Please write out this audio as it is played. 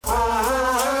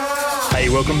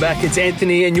welcome back. It's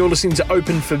Anthony and you're listening to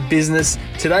Open for Business.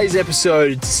 Today's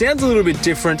episode sounds a little bit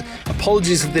different.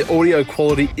 Apologies if the audio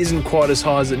quality isn't quite as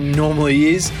high as it normally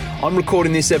is. I'm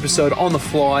recording this episode on the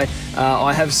fly.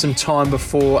 I have some time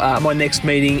before my next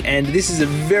meeting, and this is a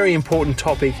very important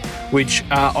topic which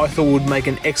I thought would make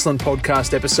an excellent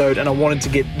podcast episode, and I wanted to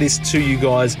get this to you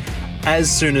guys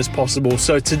as soon as possible.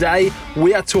 So today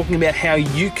we are talking about how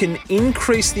you can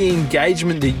increase the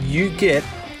engagement that you get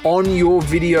on your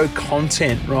video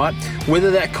content, right?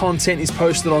 Whether that content is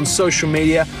posted on social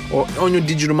media or on your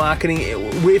digital marketing,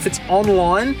 if it's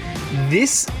online,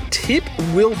 this tip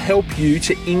will help you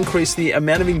to increase the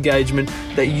amount of engagement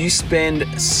that you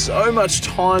spend so much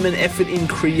time and effort in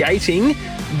creating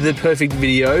the perfect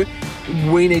video.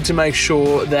 We need to make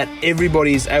sure that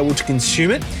everybody is able to consume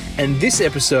it, and this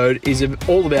episode is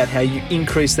all about how you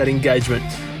increase that engagement.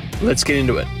 Let's get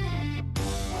into it.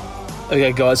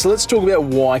 Okay guys, so let's talk about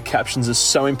why captions are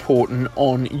so important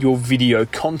on your video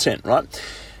content, right?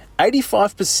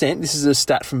 85%, this is a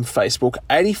stat from Facebook,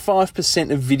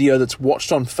 85% of video that's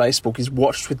watched on Facebook is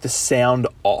watched with the sound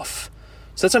off.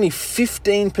 So that's only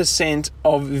 15%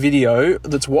 of video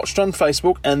that's watched on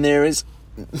Facebook, and there is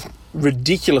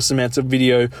ridiculous amounts of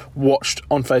video watched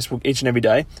on Facebook each and every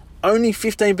day. Only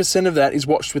 15% of that is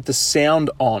watched with the sound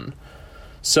on.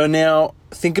 So now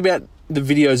think about the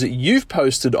videos that you've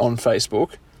posted on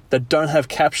Facebook that don't have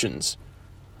captions.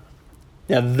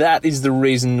 Now that is the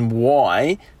reason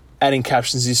why adding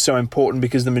captions is so important,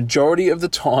 because the majority of the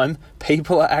time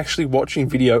people are actually watching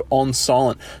video on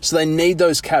silent. So they need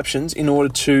those captions in order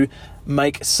to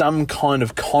make some kind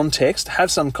of context, have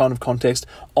some kind of context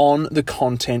on the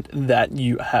content that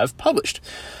you have published.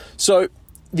 So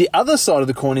the other side of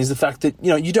the coin is the fact that,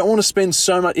 you don't want to spend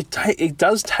so much. It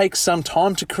does take some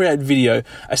time to create video,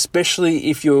 especially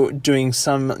if you're doing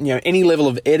some, any level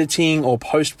of editing or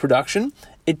post-production.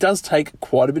 It does take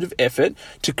quite a bit of effort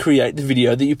to create the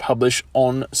video that you publish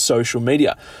on social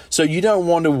media. So you don't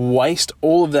want to waste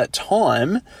all of that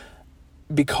time,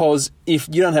 because if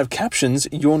you don't have captions,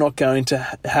 you're not going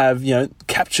to have,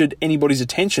 captured anybody's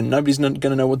attention. Nobody's not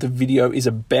going to know what the video is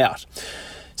about.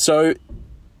 So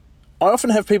I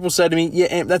often have people say to me, yeah,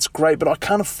 Amp, that's great, but I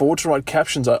can't afford to write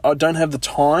captions. I don't have the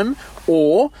time,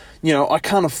 or, I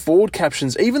can't afford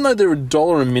captions. Even though they're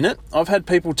 $1 a minute, I've had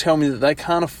people tell me that they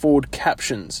can't afford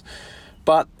captions.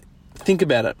 But think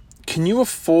about it. Can you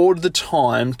afford the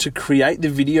time to create the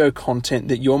video content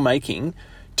that you're making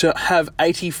to have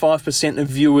 85% of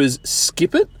viewers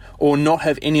skip it or not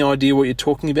have any idea what you're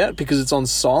talking about because it's on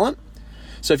silent?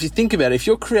 So if you think about it, if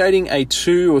you're creating a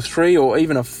 2 or 3 or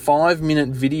even a 5-minute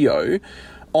video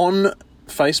on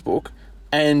Facebook,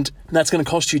 and that's going to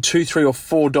cost you $2, $3,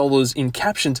 or $4 in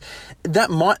captions, that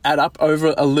might add up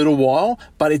over a little while,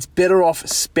 but it's better off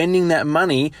spending that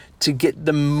money to get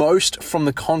the most from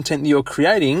the content that you're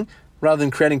creating, rather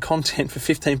than creating content for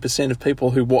 15% of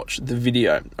people who watch the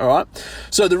video, all right?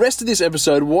 So the rest of this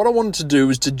episode, what I wanted to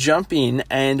do is to jump in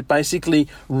and basically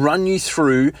run you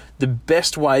through the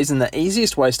best ways and the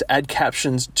easiest ways to add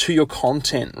captions to your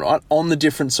content, right, on the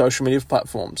different social media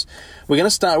platforms. We're going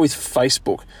to start with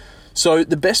Facebook. So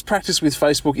the best practice with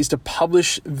Facebook is to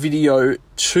publish video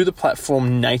to the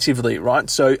platform natively, right?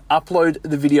 So upload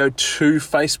the video to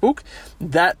Facebook.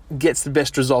 That gets the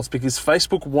best results, because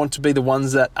Facebook want to be the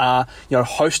ones that are,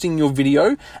 hosting your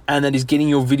video and that is getting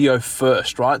your video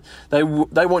first, right? They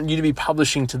want you to be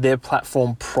publishing to their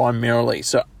platform primarily.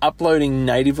 So uploading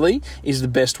natively is the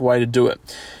best way to do it.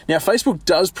 Now, Facebook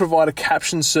does provide a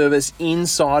caption service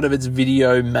inside of its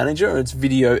video manager or its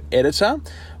video editor,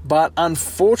 but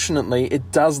unfortunately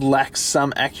it does lack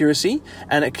some accuracy,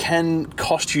 and it can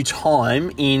cost you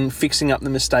time in fixing up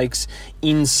the mistakes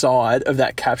inside of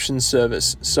that caption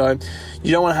service. So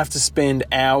you don't want to have to spend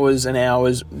hours and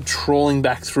hours trawling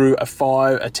back through a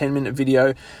 10-minute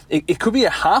video. It could be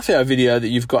a half-hour video that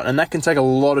you've got, and that can take a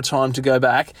lot of time to go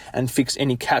back and fix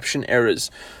any caption errors.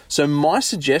 So my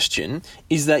suggestion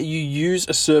is that you use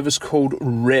a service called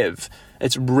Rev.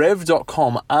 It's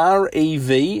rev.com,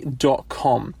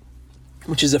 rev.com,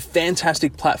 which is a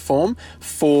fantastic platform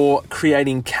for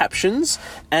creating captions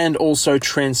and also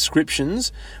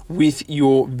transcriptions with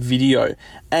your video.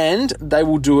 And they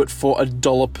will do it for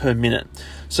 $1 per minute.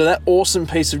 So that awesome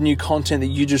piece of new content that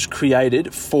you just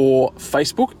created for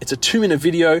Facebook, it's a 2-minute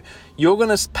video. You're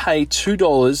going to pay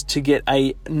 $2 to get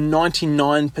a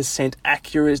 99%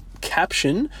 accurate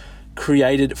caption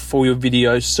created for your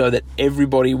video, so that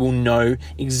everybody will know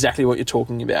exactly what you're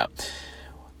talking about.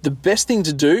 The best thing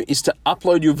to do is to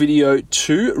upload your video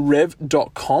to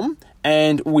rev.com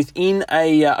And within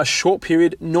a short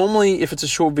period, normally if it's a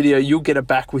short video, you'll get it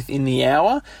back within the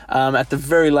hour. At the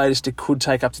very latest, it could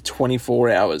take up to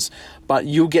 24 hours. But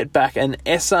you'll get back an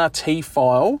SRT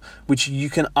file, which you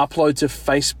can upload to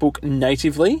Facebook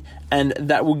natively, and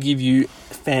that will give you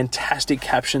fantastic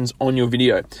captions on your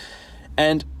video.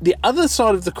 And the other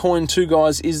side of the coin too,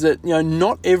 guys, is that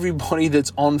not everybody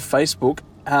that's on Facebook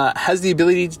has the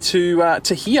ability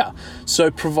to hear. So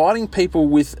providing people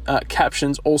with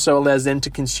captions also allows them to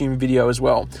consume video as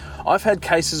well. I've had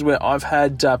cases where I've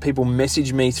had people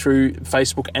message me through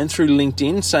Facebook and through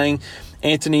LinkedIn saying,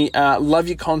 Anthony, love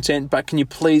your content, but can you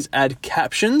please add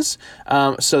captions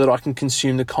so that I can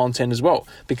consume the content as well,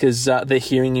 because they're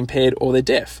hearing impaired or they're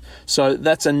deaf. So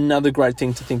that's another great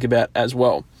thing to think about as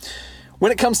well.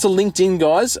 When it comes to LinkedIn,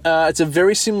 guys, it's a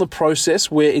very similar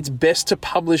process where it's best to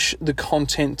publish the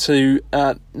content to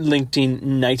LinkedIn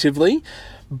natively.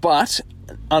 But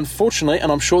unfortunately,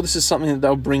 and I'm sure this is something that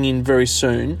they'll bring in very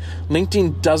soon,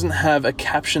 LinkedIn doesn't have a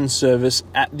caption service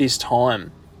at this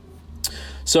time.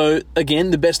 So again,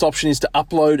 the best option is to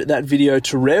upload that video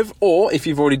to Rev, or if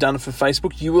you've already done it for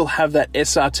Facebook, you will have that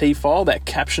SRT file, that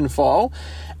caption file,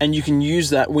 and you can use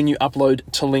that when you upload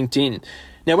to LinkedIn.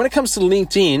 Now, when it comes to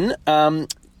LinkedIn,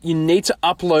 you need to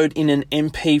upload in an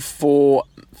MP4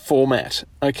 format,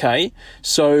 okay?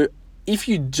 So if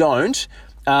you don't,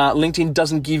 LinkedIn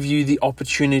doesn't give you the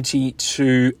opportunity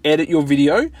to edit your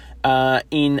video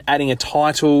in adding a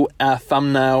title, a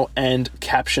thumbnail, and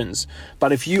captions.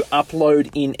 But if you upload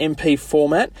in MP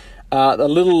format, a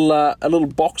little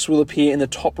box will appear in the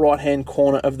top right-hand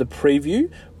corner of the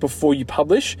preview before you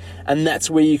publish, and that's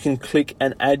where you can click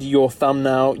and add your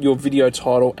thumbnail, your video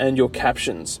title, and your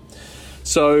captions.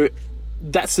 So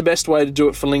that's the best way to do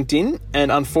it for LinkedIn,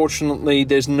 and unfortunately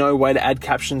there's no way to add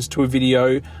captions to a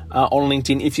video on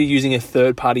LinkedIn if you're using a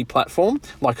third-party platform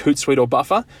like Hootsuite or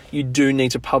Buffer. You do need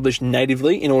to publish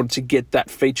natively in order to get that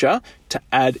feature to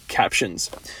add captions.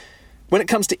 When it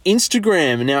comes to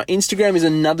Instagram, now Instagram is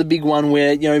another big one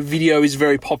where video is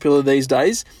very popular these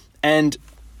days, and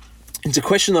it's a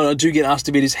question that I do get asked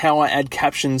a bit, is how I add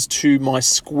captions to my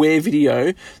square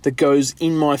video that goes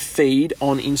in my feed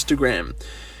on Instagram.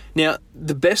 Now,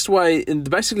 the best way, and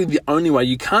basically the only way,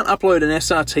 you can't upload an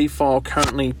SRT file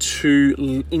currently to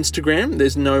Instagram.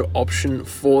 There's no option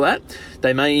for that.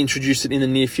 They may introduce it in the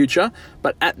near future,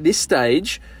 but at this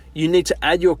stage, you need to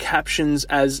add your captions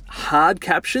as hard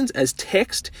captions, as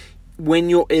text, when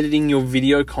you're editing your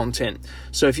video content.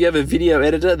 So if you have a video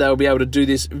editor, they'll be able to do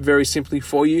this very simply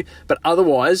for you. But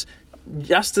otherwise,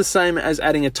 just the same as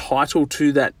adding a title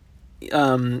to that,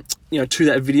 to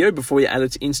that video before you add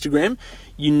it to Instagram,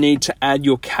 you need to add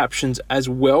your captions as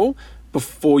well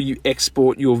before you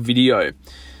export your video.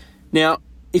 Now,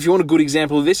 if you want a good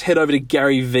example of this, head over to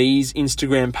Gary V's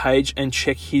Instagram page and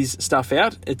check his stuff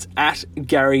out. It's at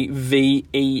Gary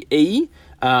VEE.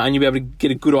 And you'll be able to get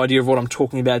a good idea of what I'm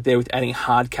talking about there with adding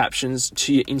hard captions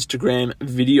to your Instagram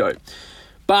video.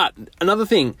 But another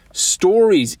thing,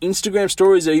 stories. Instagram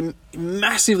stories are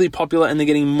massively popular, and they're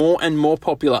getting more and more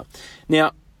popular.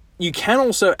 Now, you can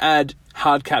also add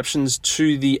hard captions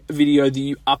to the video that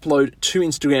you upload to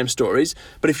Instagram stories.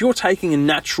 But if you're taking a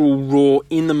natural, raw,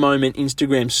 in-the-moment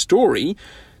Instagram story,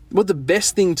 what the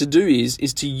best thing to do is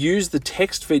to use the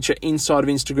text feature inside of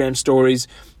Instagram stories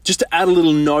just to add a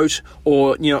little note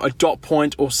or, a dot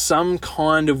point or some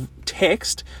kind of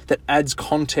text that adds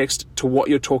context to what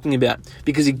you're talking about.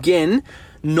 Because again,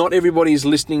 not everybody is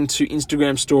listening to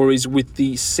Instagram stories with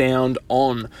the sound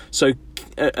on. So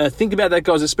think about that,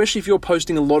 guys, especially if you're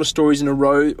posting a lot of stories in a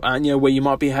row, where you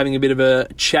might be having a bit of a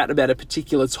chat about a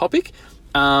particular topic.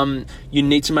 You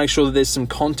need to make sure that there's some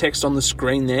context on the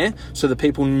screen there so that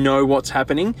people know what's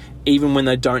happening, even when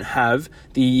they don't have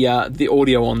the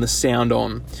audio on, the sound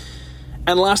on.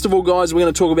 And last of all, guys, we're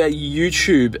going to talk about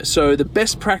YouTube. So the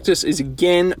best practice is,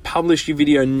 again, publish your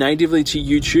video natively to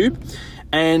YouTube.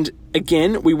 And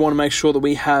again, we want to make sure that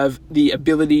we have the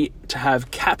ability to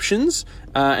have captions,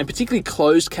 and particularly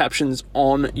closed captions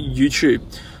on YouTube.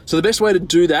 So the best way to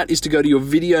do that is to go to your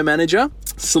video manager,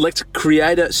 select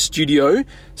Creator Studio,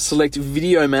 select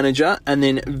Video Manager, and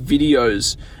then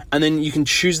Videos. And then you can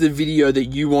choose the video that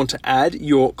you want to add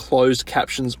your closed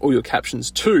captions or your captions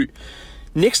to.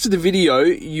 Next to the video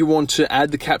you want to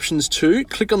add the captions to,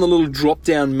 click on the little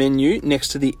drop-down menu next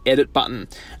to the Edit button,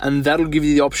 and that'll give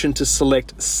you the option to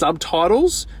select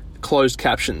Subtitles, Closed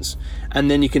Captions, and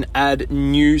then you can add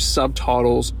new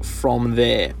subtitles from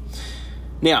there.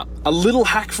 Now, a little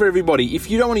hack for everybody. If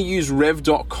you don't want to use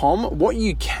rev.com, what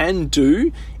you can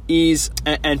do is,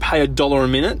 and pay $1 a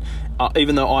minute,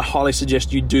 even though I highly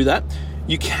suggest you do that,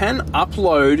 you can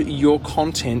upload your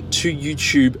content to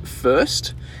YouTube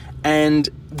first and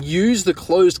use the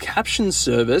closed caption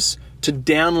service to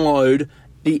download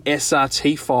the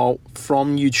SRT file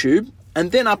from YouTube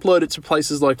and then upload it to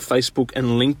places like Facebook and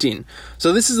LinkedIn.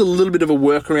 So this is a little bit of a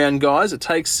workaround, guys. It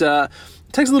takes a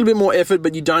little bit more effort,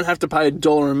 but you don't have to pay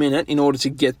 $1 a minute in order to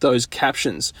get those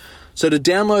captions. So to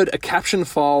download a caption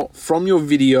file from your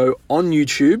video on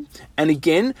YouTube, and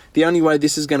again, the only way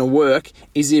this is going to work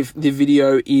is if the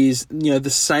video is, the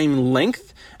same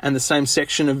length and the same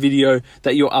section of video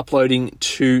that you're uploading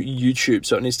to YouTube.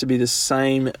 So it needs to be the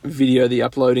same video that you're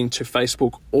uploading to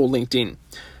Facebook or LinkedIn.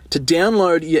 To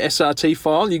download your SRT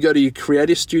file, you go to your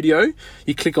Creator Studio,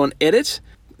 you click on Edit,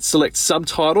 select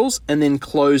Subtitles, and then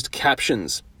Closed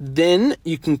Captions. Then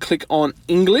you can click on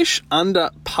English under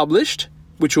Published,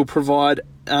 which will provide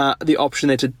the option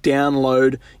there to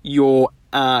download your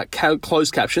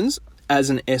closed captions as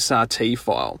an SRT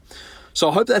file. So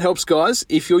I hope that helps, guys.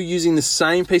 If you're using the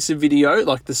same piece of video,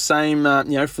 like the same,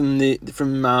 from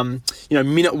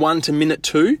minute 1 to minute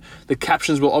 2, the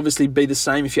captions will obviously be the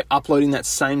same if you're uploading that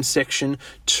same section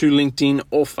to LinkedIn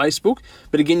or Facebook.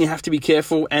 But again, you have to be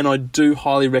careful, and I do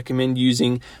highly recommend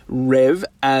using Rev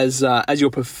as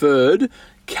your preferred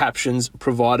captions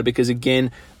provider, because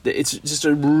again, it's just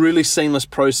a really seamless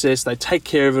process. They take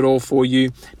care of it all for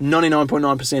you.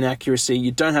 99.9% accuracy.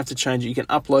 You don't have to change it. You can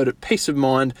upload it, peace of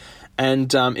mind.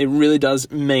 And it really does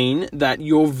mean that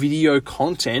your video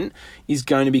content is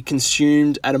going to be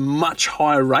consumed at a much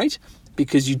higher rate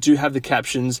because you do have the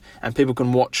captions and people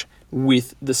can watch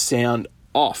with the sound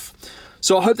off.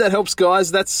 So I hope that helps,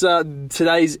 guys. That's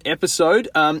today's episode.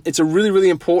 It's a really, really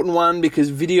important one because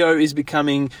video is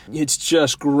it's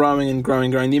just growing and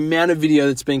growing. The amount of video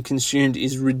that's being consumed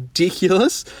is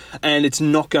ridiculous, and it's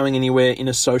not going anywhere in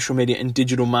a social media and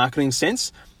digital marketing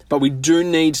sense. But we do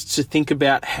need to think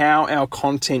about how our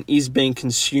content is being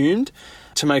consumed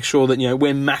to make sure that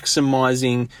we're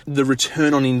maximizing the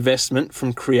return on investment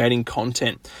from creating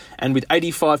content. And with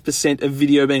 85% of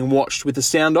video being watched with the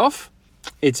sound off,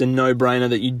 it's a no-brainer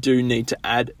that you do need to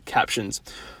add captions.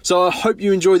 So I hope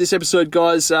you enjoyed this episode,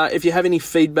 guys. If you have any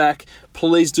feedback,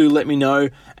 please do let me know.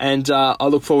 And I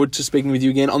look forward to speaking with you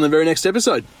again on the very next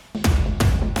episode.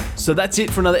 So that's it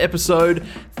for another episode.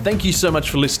 Thank you so much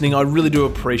for listening. I really do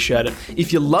appreciate it.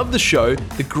 If you love the show,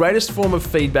 the greatest form of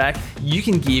feedback you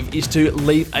can give is to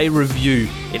leave a review.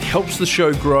 It helps the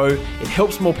show grow, it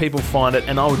helps more people find it,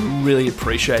 and I would really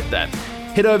appreciate that.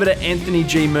 Head over to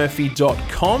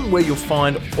anthonygmurphy.com where you'll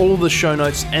find all the show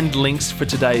notes and links for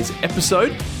today's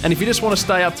episode. And if you just want to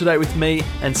stay up to date with me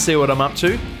and see what I'm up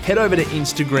to, head over to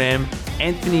Instagram,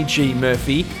 Anthony G.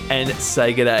 Murphy, and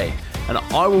say g'day. And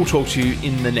I will talk to you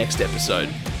in the next episode.